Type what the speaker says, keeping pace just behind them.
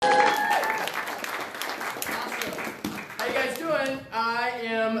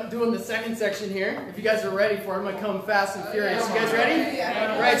doing the second section here. If you guys are ready for it, I'm going to come fast and furious. You guys ready?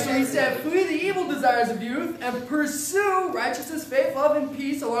 Yeah. Right, so he said, flee the evil desires of youth and pursue righteousness, faith, love, and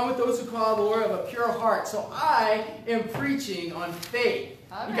peace along with those who call the Lord of a pure heart. So I am preaching on faith.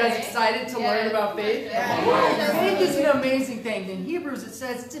 You guys excited to learn about faith? Yeah. Faith is an amazing thing. In Hebrews it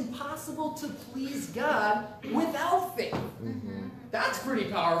says it's impossible to please God without faith. That's pretty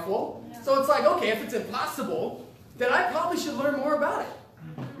powerful. So it's like, okay, if it's impossible, then I probably should learn more about it,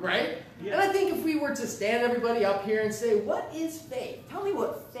 right? Yeah. And I think if we were to stand everybody up here and say, what is faith? Tell me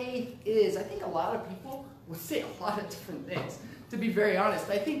what faith is. I think a lot of people would say a lot of different things, to be very honest.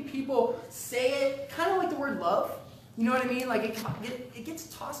 I think people say it kind of like the word love. You know what I mean? Like it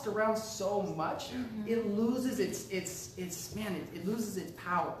gets tossed around so much, it loses it loses its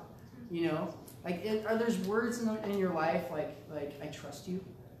power. You know, like are there words in your life like I trust you?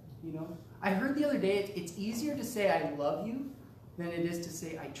 You know, I heard the other day it's easier to say I love you than it is to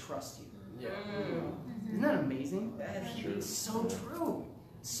say I trust you. Yeah. Isn't that amazing? That's true. It's so true.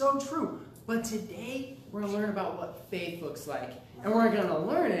 So true. But today we're going to learn about what faith looks like. And we're going to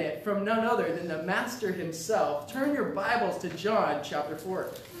learn it from none other than the Master himself. Turn your Bibles to John chapter 4.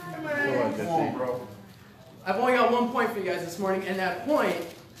 Come on, bro. I've only got one point for you guys this morning, and that point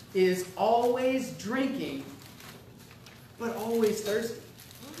is always drinking, but always thirsty.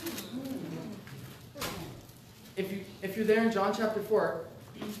 If you're there in John chapter 4,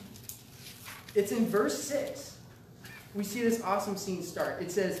 it's in verse 6. We see this awesome scene start.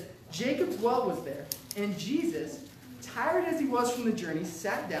 It says, Jacob's well was there, and Jesus, tired as he was from the journey,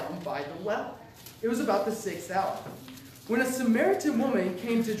 sat down by the well. It was about the 6th hour. When a Samaritan woman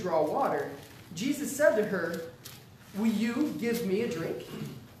came to draw water, Jesus said to her, will you give me a drink?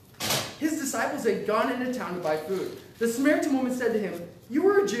 His disciples had gone into town to buy food. The Samaritan woman said to him, you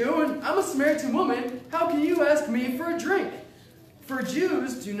are a Jew, and I'm a Samaritan woman. How can you ask me for a drink? For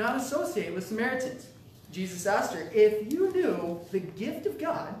Jews do not associate with Samaritans. Jesus asked her, if you knew the gift of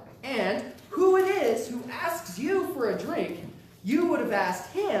God and who it is who asks you for a drink, you would have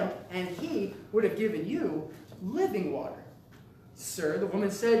asked him, and he would have given you living water. Sir, the woman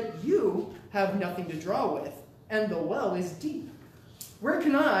said, you have nothing to draw with, and the well is deep. Where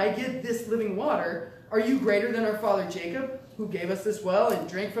can I get this living water? Are you greater than our father Jacob, who gave us this well and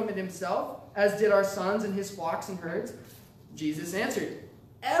drank from it himself, as did our sons and his flocks and herds? Jesus answered,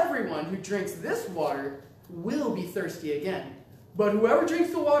 everyone who drinks this water will be thirsty again. But whoever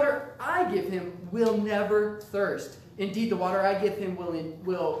drinks the water I give him will never thirst. Indeed, the water I give him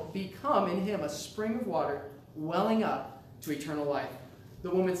will become in him a spring of water welling up to eternal life. The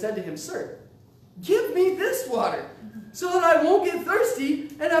woman said to him, Sir, give me this water so that I won't get thirsty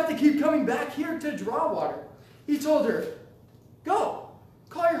and have to keep coming back here to draw water. He told her, Go,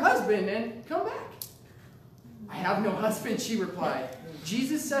 call your husband and come back. I have no husband, she replied.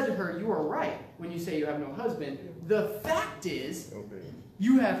 Jesus said to her, You are right when you say you have no husband. The fact is,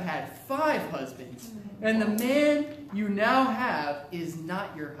 you have had 5 husbands, and the man you now have is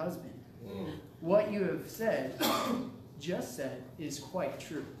not your husband. What you have just said, is quite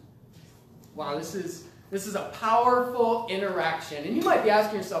true. Wow, this is a powerful interaction. And you might be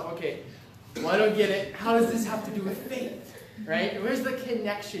asking yourself, okay, well, I don't get it. How does this have to do with faith? Right? Where's the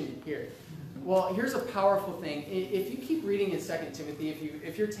connection here? Well, here's a powerful thing. If you keep reading in 2 Timothy,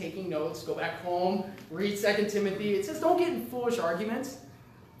 if you're taking notes, go back home, read 2 Timothy. It says don't get in foolish arguments,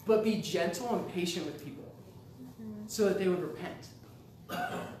 but be gentle and patient with people so that they would repent.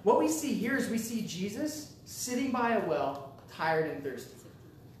 What we see here is we see Jesus sitting by a well, tired and thirsty.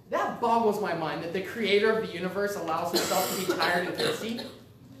 That boggles my mind that the creator of the universe allows himself to be tired and thirsty.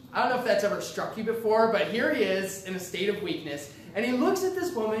 I don't know if that's ever struck you before, but here he is in a state of weakness. And he looks at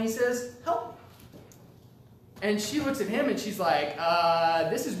this woman and he says, help me. And she looks at him and she's like,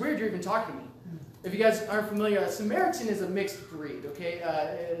 this is weird, you're even talking to me. If you guys aren't familiar, a Samaritan is a mixed breed,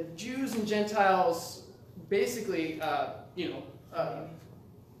 okay? Jews and Gentiles basically,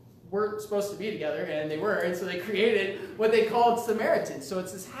 weren't supposed to be together, and they were, and so they created what they called Samaritans. So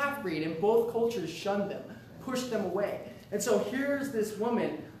it's this half-breed, and both cultures shunned them, pushed them away. And so here's this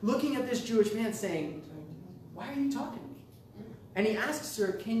woman looking at this Jewish man saying, why are you talking to me? And he asks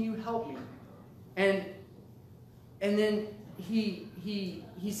her, can you help me? And then he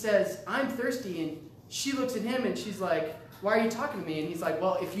says, I'm thirsty. And she looks at him and she's like, why are you talking to me? And he's like,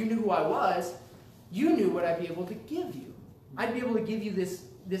 well, if you knew who I was, you knew what I'd be able to give you. I'd be able to give you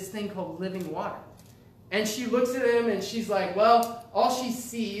this thing called living water. And she looks at him and she's like, well, all she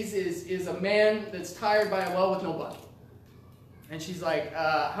sees is a man that's tired by a well with no bucket. And she's like,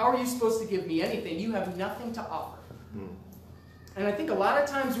 how are you supposed to give me anything? You have nothing to offer. And I think a lot of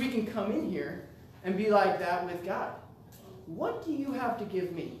times we can come in here and be like that with God. What do you have to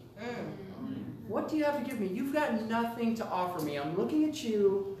give me? What do you have to give me? You've got nothing to offer me. I'm looking at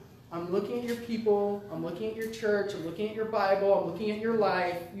you. I'm looking at your people. I'm looking at your church. I'm looking at your Bible. I'm looking at your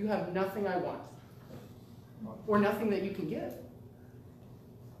life. You have nothing I want. Or nothing that you can give.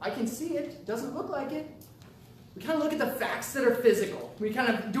 I can see it. It doesn't look like it. We kind of look at the facts that are physical. We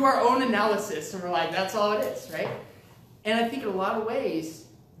kind of do our own analysis, and we're like, that's all it is, right? And I think in a lot of ways,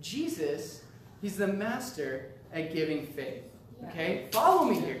 Jesus, he's the master at giving faith. Okay? Follow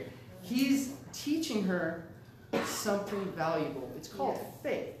me here. He's teaching her something valuable. It's called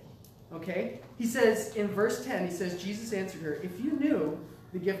faith. Okay? He says in verse 10, he says, Jesus answered her, if you knew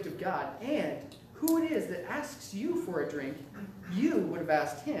the gift of God and who it is that asks you for a drink, you would have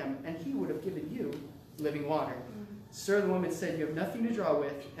asked him, and he would have given you living water. Sir, the woman said, you have nothing to draw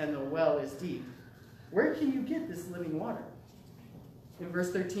with, and the well is deep. Where can you get this living water? In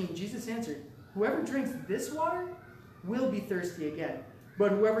verse 13, Jesus answered, whoever drinks this water will be thirsty again.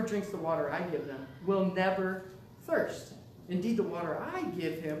 But whoever drinks the water I give them will never thirst. Indeed, the water I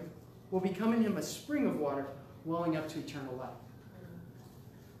give him will become in him a spring of water welling up to eternal life.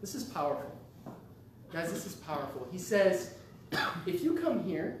 This is powerful. Guys, this is powerful. He says, if you come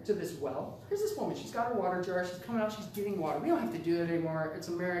here to this well, here's this woman. She's got her water jar. She's coming out. She's getting water. We don't have to do that anymore. It's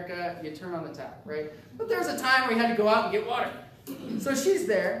America. You turn on the tap, right? But there's a time where you had to go out and get water. So she's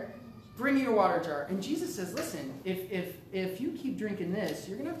there, bringing her water jar. And Jesus says, listen, if you keep drinking this,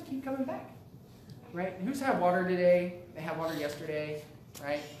 you're going to have to keep coming back, right? Who's had water today? They had water yesterday,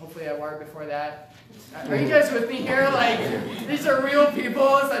 right? Hopefully they had water before that. Are you guys with me here? Like, these are real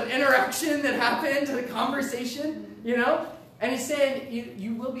people. It's an interaction that happened, a conversation, you know? And he's saying,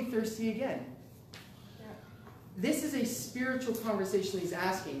 you will be thirsty again. Yeah. This is a spiritual conversation he's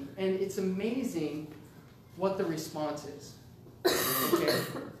asking, and it's amazing what the response is. Okay?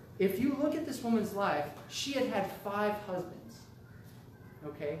 If you look at this woman's life, she had had 5 husbands.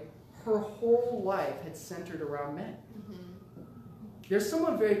 Okay? Her whole life had centered around men. There's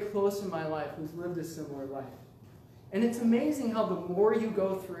someone very close in my life who's lived a similar life. And it's amazing how the more you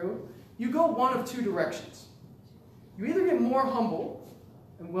go through, you go one of 2 directions. You either get more humble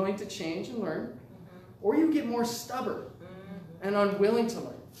and willing to change and learn, or you get more stubborn and unwilling to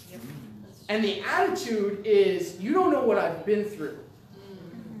learn. And the attitude is, you don't know what I've been through.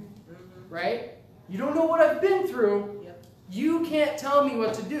 Right? You don't know what I've been through. You can't tell me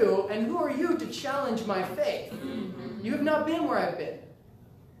what to do, and who are you to challenge my faith? You have not been where I've been.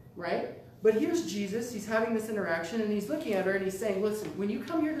 Right? But here's Jesus. He's having this interaction, and he's looking at her, and he's saying, listen, when you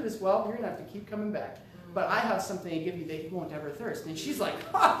come here to this well, you're going to have to keep coming back. But I have something to give you that you won't ever thirst. And she's like,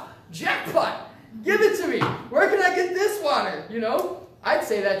 ha, jackpot. Give it to me. Where can I get this water? You know? I'd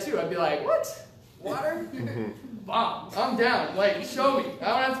say that too. I'd be like, what? Water? Bomb. I'm down. Like, show me. I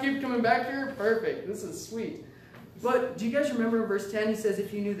don't have to keep coming back here. Perfect. This is sweet. But do you guys remember in verse 10, he says,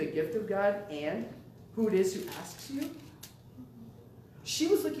 if you knew the gift of God and who it is who asks you? She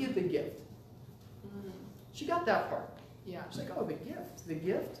was looking at the gift. She got that part. Yeah. She's like, oh, the gift. The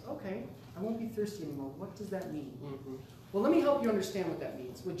gift? Okay. I won't be thirsty anymore. What does that mean? Well, let me help you understand what that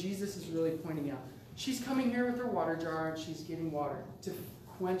means, what Jesus is really pointing out. She's coming here with her water jar, and she's getting water to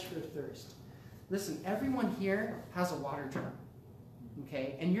quench her thirst. Listen, everyone here has a water jar,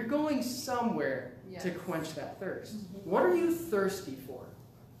 okay? And you're going somewhere to quench that thirst. What are you thirsty for?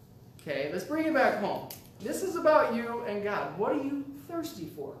 Okay, let's bring it back home. This is about you and God. What are you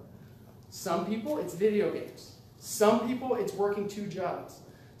thirsty for? Some people, it's video games. Some people, it's working 2 jobs.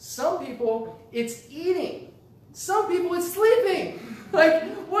 Some people, it's eating. Some people, it's sleeping. Like,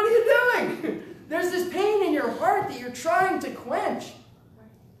 what are you doing? There's this pain in your heart that you're trying to quench.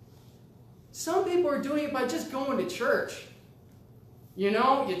 Some people are doing it by just going to church. You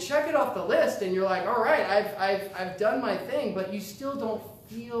know, you check it off the list and you're like, all right, I've done my thing, but you still don't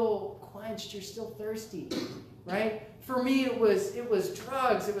feel quenched. You're still thirsty, right? For me, it was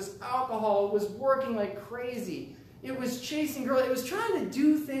drugs. It was alcohol. It was working like crazy. It was chasing girls. It was trying to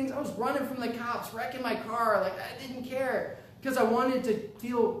do things. I was running from the cops, wrecking my car. Like, I didn't care because I wanted to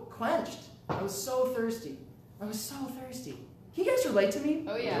feel quenched. I was so thirsty. I was so thirsty. Can you guys relate to me?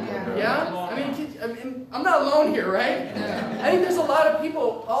 Oh, yeah. Yeah? I mean, I'm not alone here, right? I think there's a lot of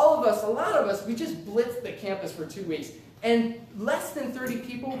people, a lot of us, we just blitzed the campus for 2 weeks. And less than 30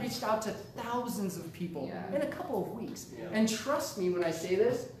 people reached out to thousands of people in a couple of weeks. Yeah. And trust me when I say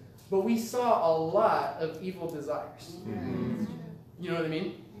this, but we saw a lot of evil desires. You know what I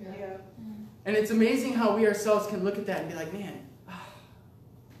mean? Yeah. And it's amazing how we ourselves can look at that and be like, man,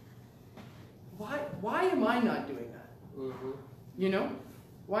 why am I not doing that? You know?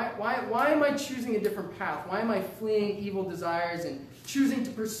 Why am I choosing a different path? Why am I fleeing evil desires and choosing to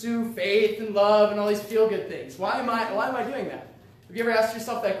pursue faith and love and all these feel-good things? Why am I doing that? Have you ever asked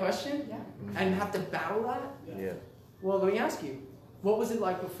yourself that question? Yeah. And have to battle that? Yeah. Well, let me ask you, what was it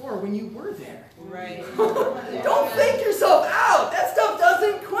like before when you were there? Right. Don't fake yourself out. That stuff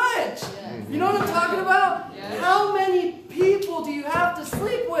doesn't quench. You know what I'm talking about? Yes. How many people do you have to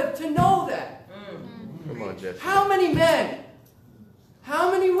sleep with to know that? Come on, Jesse. How many men?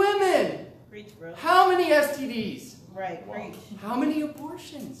 How many women? Preach, bro. How many STDs? Right, preach. How many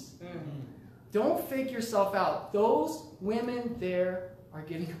abortions? Don't fake yourself out. Those women there are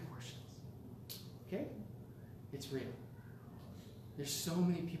getting abortions. Okay? It's real. There's so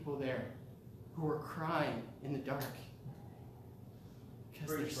many people there who are crying in the dark because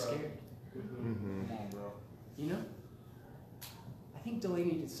they're scared. Mm-hmm. Come on, bro. You know? I think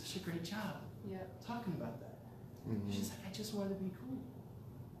Delaney did such a great job Yeah. talking about that. Mm-hmm. She's like, I just wanted to be cool.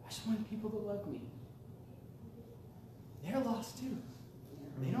 I just wanted people to love me. They're lost too.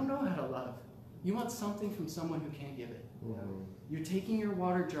 They don't know how to love. You want something from someone who can't give it. Mm-hmm. You're taking your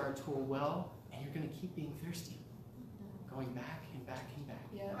water jar to a well, and you're going to keep being thirsty. Going back and back and back.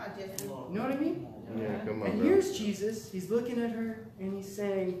 Yeah. You know what I mean? Yeah, come on, And bro. here's Jesus. He's looking at her, and he's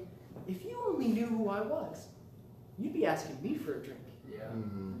saying, if you only knew who I was, you'd be asking me for a drink. Yeah.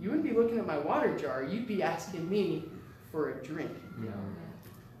 Mm-hmm. You wouldn't be looking at my water jar. You'd be asking me for a drink. Yeah.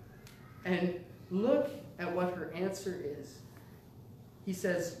 And look at what her answer is. He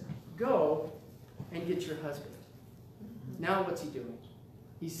says, go and get your husband. Now what's he doing?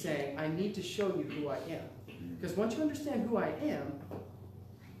 He's saying, I need to show you who I am. Because once you understand who I am,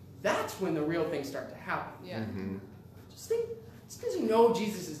 that's when the real things start to happen. Yeah. Mm-hmm. Just because you know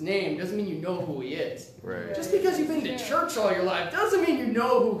Jesus' name doesn't mean you know who he is. Right. Just because you've been to church all your life doesn't mean you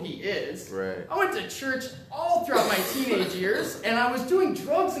know who he is. Right. I went to church all throughout my teenage years, and I was doing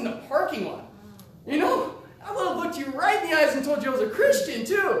drugs in the parking lot. You know, I would have looked you right in the eyes and told you I was a Christian,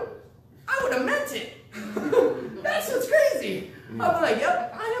 too. I would have meant it. That's what's crazy. I'd be like,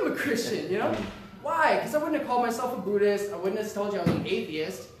 yep, I am a Christian, you know? Why? Because I wouldn't have called myself a Buddhist. I wouldn't have told you I was an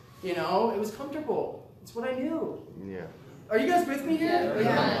atheist. You know, it was comfortable. It's what I knew. Yeah. Are you guys with me here?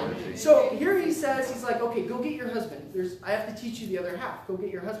 Yeah. So here he says, he's like, okay, go get your husband. I have to teach you the other half. Go get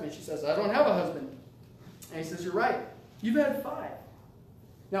your husband. She says, I don't have a husband. And he says, you're right. You've had 5.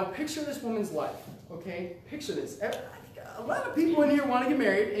 Now picture this woman's life, okay? Picture this. I think a lot of people in here want to get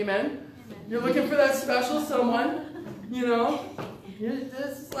married. Amen? You're looking for that special someone, you know?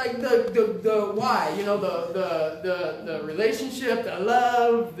 This is like the why, you know, the relationship, the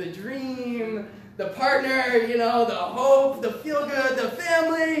love, the dream, the partner, you know, the hope, the feel good, the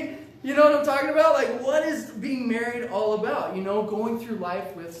family. You know what I'm talking about? Like, what is being married all about? You know, going through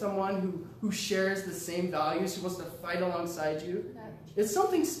life with someone who shares the same values, who wants to fight alongside you. It's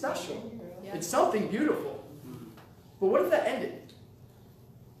something special. Yeah. It's something beautiful. But what if that ended?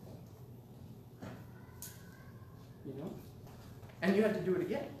 You know? And you had to do it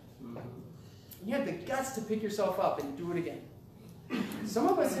again. You had the guts to pick yourself up and do it again. Some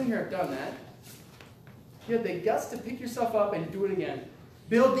of us in here have done that. You had the guts to pick yourself up and do it again.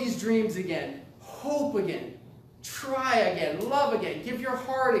 Build these dreams again. Hope again. Try again. Love again. Give your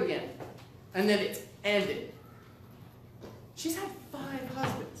heart again. And then it's ended. She's had 5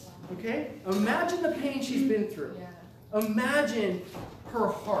 husbands. Okay? Imagine the pain she's been through. Imagine her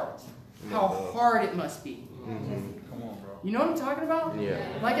heart. How hard it must be. Mm-hmm. Come on, bro. You know what I'm talking about? Yeah.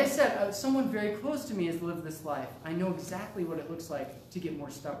 Like I said, someone very close to me has lived this life. I know exactly what it looks like to get more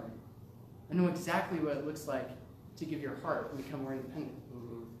stubborn. I know exactly what it looks like to give your heart and become more independent.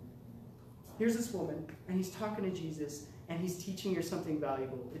 Here's this woman, and he's talking to Jesus, and he's teaching her something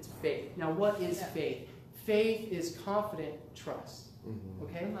valuable. It's faith. Now, what is faith? Faith is confident trust. Mm-hmm.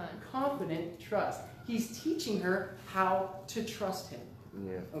 Okay? Come on. Confident trust. He's teaching her how to trust him.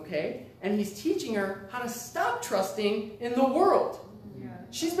 Yeah. Okay? And he's teaching her how to stop trusting in the world. Yeah.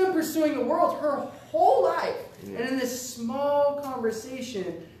 She's been pursuing the world her whole life. Yeah. And in this small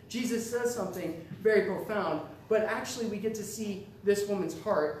conversation, Jesus says something very profound. But actually, we get to see this woman's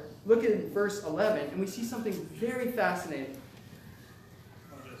heart. Look at verse 11, and we see something very fascinating.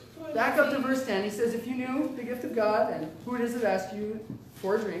 Back up to verse 10. He says, if you knew the gift of God and who it is that asked you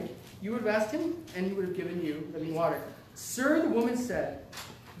for a drink, you would have asked him, and he would have given you living water. Sir, the woman said,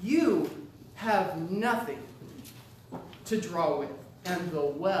 you have nothing to draw with, and the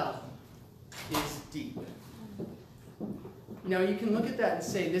well is deep. Now, you can look at that and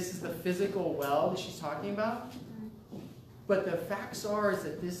say, this is the physical well that she's talking about. But the facts are is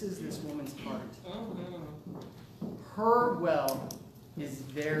that this is this woman's heart. Her well is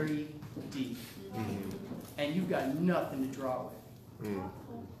very deep. And you've got nothing to draw with.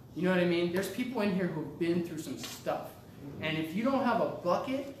 You know what I mean? There's people in here who've been through some stuff. And if you don't have a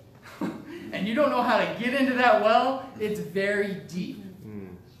bucket, and you don't know how to get into that well, it's very deep. Mm.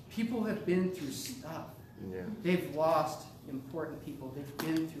 People have been through stuff. Yeah. They've lost important people. They've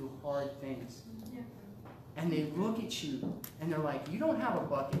been through hard things. Yeah. And they look at you and they're like, you don't have a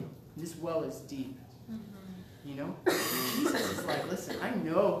bucket. This well is deep. You know? Jesus is like, listen, I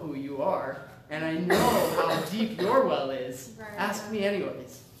know who you are, and I know how deep your well is. Right. Ask me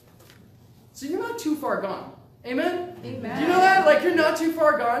anyways. So you're not too far gone. Amen? Amen. Do you know that? Like, you're not too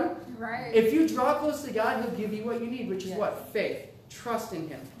far gone. Right. If you draw close to God, He'll give you what you need, which is Yes. what? Faith. Trust in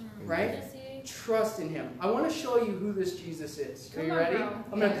Him. Right? Yes, he- Trust in Him. I want to show you who this Jesus is. Are Come you on, ready? bro.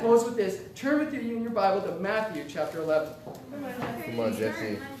 I'm going to Yeah. close with this. Turn with you in your Bible to Matthew chapter 11. Come on,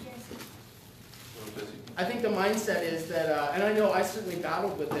 Jesse. I think the mindset is that, and I know I certainly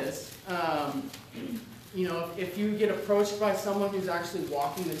battled with this, you know, if you get approached by someone who's actually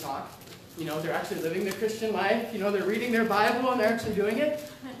walking the talk, you know, they're actually living their Christian life, you know, they're reading their Bible and they're actually doing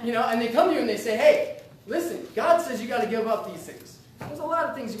it, you know, and they come to you and they say, hey, listen, God says you got to give up these things. There's a lot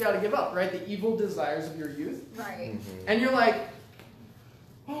of things you got to give up, right? The evil desires of your youth. Right. Mhm. And you're like,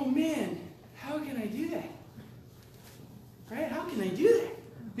 oh man, how can I do that? Right? How can I do that?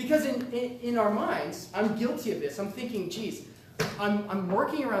 Because in our minds, I'm guilty of this. I'm thinking, geez, I'm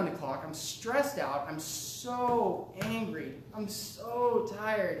working around the clock. I'm stressed out. I'm so angry. I'm so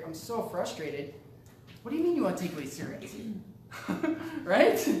tired. I'm so frustrated. What do you mean you want to take away cigarettes?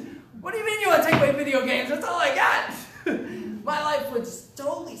 Right? What do you mean you want to take away video games? That's all I got. My life would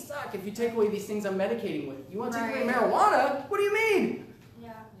totally suck if you take away these things I'm medicating with. You want to take away Right. marijuana? What do you mean?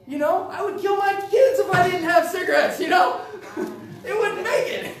 Yeah. You know, I would kill my kids if I didn't have cigarettes, you know? It wouldn't make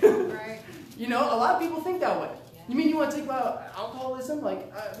it. Right. You know, a lot of people think that way. You mean you want to take about alcoholism? Like,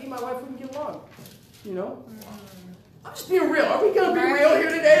 me and my wife wouldn't get along. You know? I'm just being real. Are we going to be Right. real here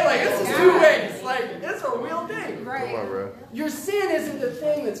today? Like, this is Yeah. two ways. Like, it's a real thing. Right. Come on, bro. Your sin isn't the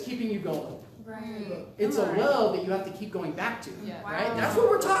thing that's keeping you going. Right. It's a Come on. well that you have to keep going back to. Yeah. Right? Wow. That's what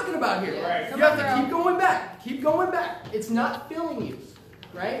we're talking about here. Right. You Come have on, to bro. keep going back. Keep going back. It's not filling you.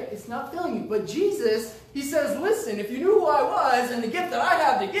 Right? It's not filling you. But Jesus, He says, listen, if you knew who I was and the gift that I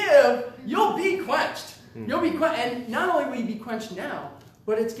have to give, you'll be quenched. You'll be quenched. And not only will you be quenched now,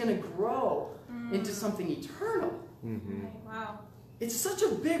 but it's going to grow into something eternal. Mhm. Wow. It's such a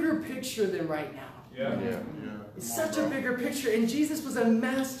bigger picture than right now. Yeah. Yeah. It's such a bigger picture. And Jesus was a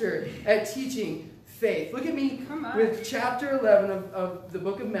master at teaching faith. Look at me Come on. with chapter 11 of the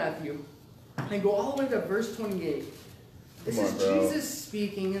book of Matthew and go all the way to verse 28. This Come is on, bro. Jesus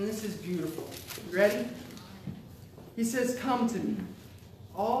speaking, and this is beautiful. You ready? He says, come to me,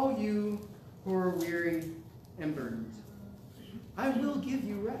 all you who are weary and burdened. I will give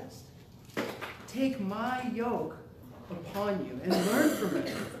you rest. Take my yoke upon you and learn from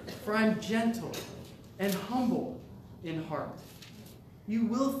me, for I'm gentle and humble in heart. You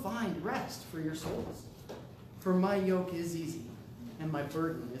will find rest for your souls. For my yoke is easy and my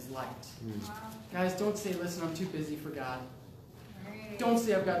burden is light. Wow. Guys, don't say, listen, I'm too busy for God. Right. Don't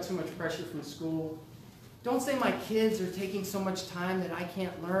say I've got too much pressure from school. Don't say my kids are taking so much time that I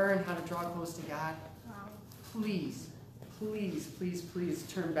can't learn how to draw close to God. Wow. Please, please, please, please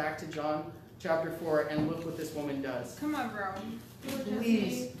turn back to John chapter 4 and look what this woman does. Come on, bro.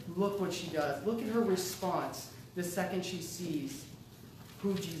 Please look what she does. Look at her response the second she sees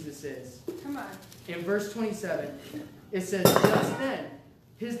who Jesus is. Come on. In verse 27, it says, just then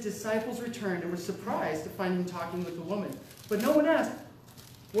his disciples returned and were surprised to find him talking with the woman. But no one asked,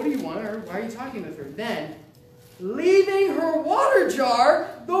 what do you want, or why are you talking with her? Then, leaving her water jar,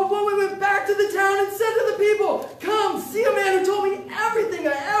 the woman went back to the town and said to the people, come, see a man who told me everything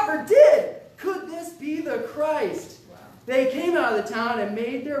I ever did. Could this be the Christ? Wow. They came out of the town and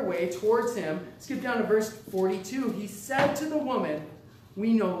made their way towards him. Skip down to verse 42. He said to the woman,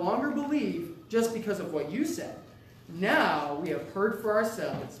 we no longer believe just because of what you said. Now we have heard for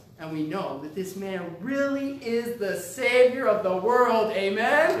ourselves, and we know that this man really is the Savior of the world.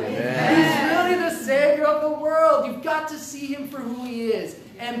 Amen? Amen. He's really the Savior of the world. You've got to see him for who he is.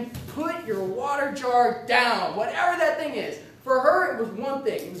 And put your water jar down, whatever that thing is. For her, it was one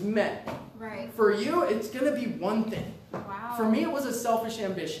thing. It was men. Right. For you, it's going to be one thing. Wow. For me, it was a selfish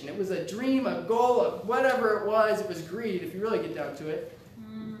ambition. It was a dream, a goal, whatever it was. It was greed, if you really get down to it.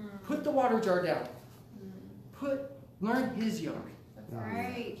 Put the water jar down. Learn his yoke.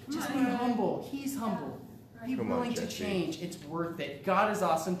 Right. Just be Come on. humble. He's humble. Be Come on, willing to Jesse. change. It's worth it. God is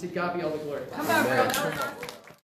awesome. To God be all the glory. Come on, bro. Amen. That was awesome.